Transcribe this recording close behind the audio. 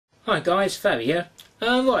Hi guys, Fabi here.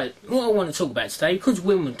 Right, what I want to talk about today, because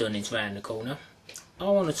Wimbledon is round the corner, I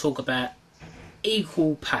want to talk about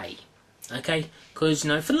equal pay. Okay? Because,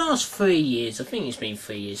 for the last 3 years, I think it's been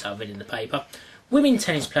 3 years I've read in the paper, women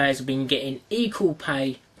tennis players have been getting equal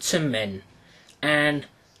pay to men. And,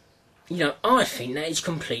 I think that is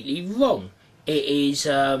completely wrong. It is,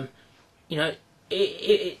 people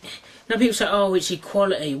say, oh, it's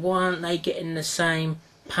equality, why aren't they getting the same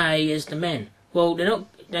pay as the men? Well,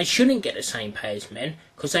 they shouldn't get the same pay as men,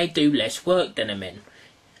 because they do less work than the men.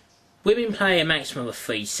 Women play a maximum of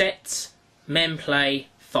 3 sets, men play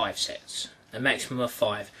 5 sets, a maximum of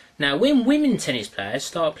 5. Now, when women tennis players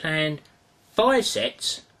start playing 5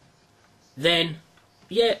 sets, then,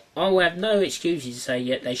 I will have no excuses to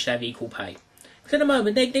say, they should have equal pay. Because at the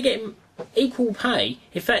moment, they're getting equal pay.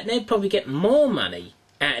 In fact, they'd probably get more money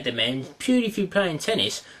out of the men, purely through playing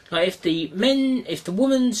tennis. Like, if the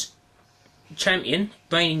woman's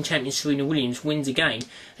reigning champion Serena Williams wins a game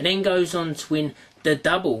and then goes on to win the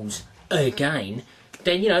doubles again,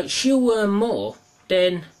 then she'll earn more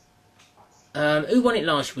than who won it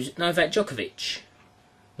last year? Was it Novak Djokovic?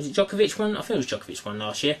 Was it Djokovic won? I think it was Djokovic won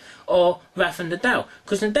last year, or Rafa Nadal,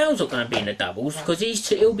 because Nadal's not going to be in the doubles because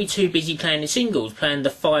he'll be too busy playing the singles, playing the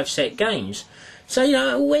 5-set games.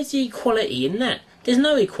 So where's the equality in that? There's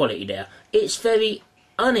no equality there. It's very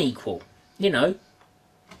unequal. You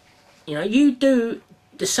do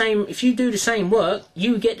the same. If you do the same work,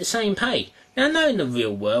 you get the same pay. Now, I know in the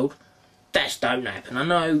real world that don't happen. I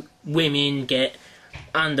know women get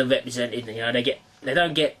underrepresented. They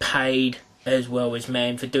don't get paid as well as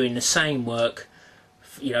men for doing the same work.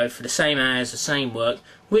 For the same hours, the same work.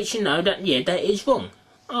 Which that is wrong.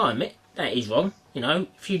 I admit that is wrong.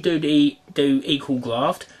 If you do equal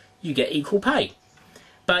graft, you get equal pay.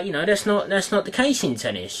 But that's not the case in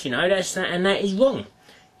tennis. And that is wrong.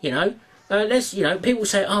 People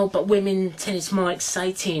say, oh, but women tennis more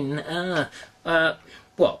exciting.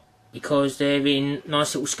 What? Because they're in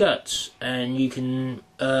nice little skirts and you can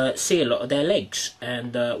see a lot of their legs.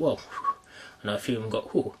 And, I know a few of them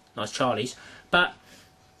got nice Charlies. But,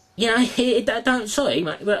 sorry,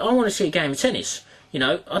 mate, but I want to see a game of tennis. I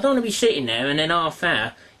don't want to be sitting there and then half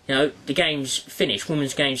hour, the game's finished,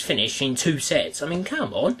 women's game's finished in 2 sets. I mean,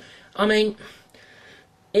 come on. I mean,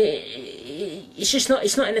 it's just not.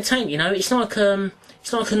 It's not entertaining. It's like an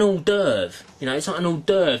hors d'oeuvre. It's like an hors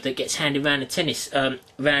d'oeuvre that gets handed around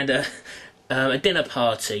around a dinner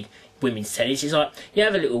party. Women's tennis. It's like you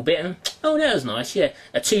have a little bit and oh, that was nice. Yeah,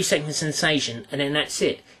 a 2-second sensation and then that's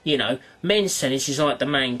it. Men's tennis is like the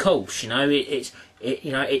main course. You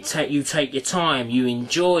take your time. You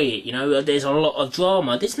enjoy it. There's a lot of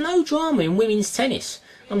drama. There's no drama in women's tennis.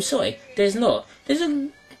 I'm sorry. There's not. There's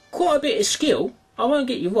quite a bit of skill. I won't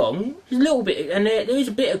get you wrong. There's a little bit, and there is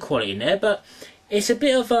a bit of quality in there, but it's a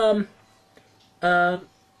bit of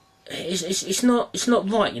it's not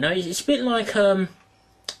right. It's a bit like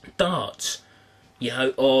darts,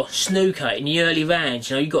 or snooker in the early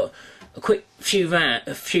rounds. You got a quick few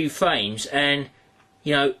frames, and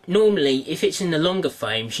normally if it's in the longer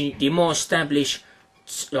frames, the more established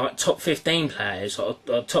like top 15 players or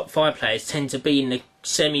top 5 players tend to be in the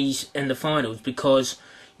semis and the finals because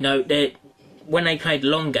they're. When they play the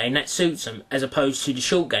long game, that suits them, as opposed to the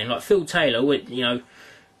short game. Like Phil Taylor, in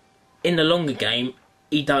the longer game,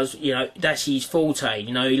 he does, that's his forte.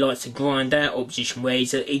 He likes to grind out opposition where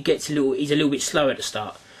he's a little bit slow at the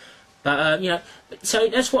start. But so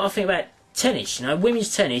that's what I think about tennis.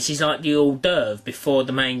 Women's tennis is like the hors d'oeuvre before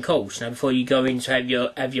the main course. Before you go in to have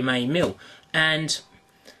your main meal. And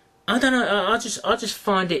I don't know. I just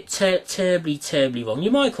find it terribly wrong.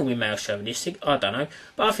 You might call me male chauvinistic. I don't know,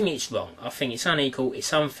 but I think it's wrong. I think it's unequal.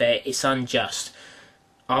 It's unfair. It's unjust.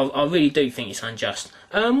 I really do think it's unjust.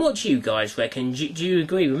 What do you guys reckon? Do you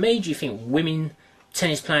agree with me? Do you think women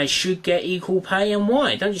tennis players should get equal pay, and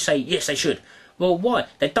why? Don't you say yes they should? Well, why?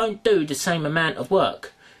 They don't do the same amount of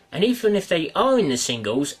work, and even if they are in the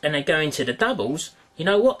singles and they go into the doubles, you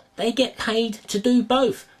know what? They get paid to do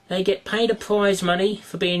both. They get paid a prize money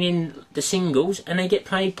for being in the singles, and they get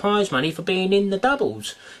paid prize money for being in the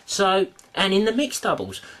doubles. So, and in the mixed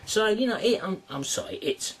doubles. So, I'm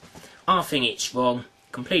sorry, I think it's wrong,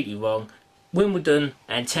 completely wrong. Wimbledon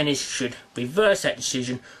and tennis should reverse that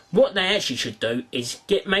decision. What they actually should do is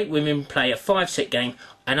make women play a 5-set game,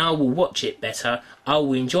 and I will watch it better. I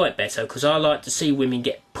will enjoy it better because I like to see women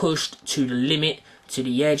get pushed to the limit, to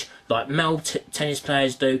the edge, like male tennis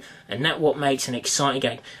players do, and that's what makes an exciting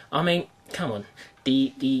game. I mean, come on,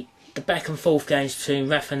 the back and forth games between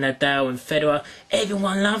Rafa Nadal and Federer,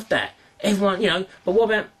 everyone loved that. Everyone, but what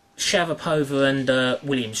about Sharapova and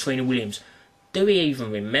Serena Williams? Do we even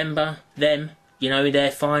remember them? you know,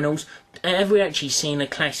 their finals. Have we actually seen a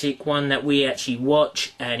classic one that we actually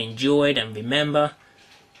watch and enjoyed and remember?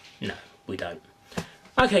 No, we don't.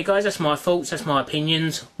 Okay guys, that's my thoughts, that's my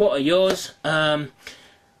opinions. What are yours?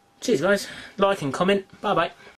 Cheers guys, like and comment, bye bye.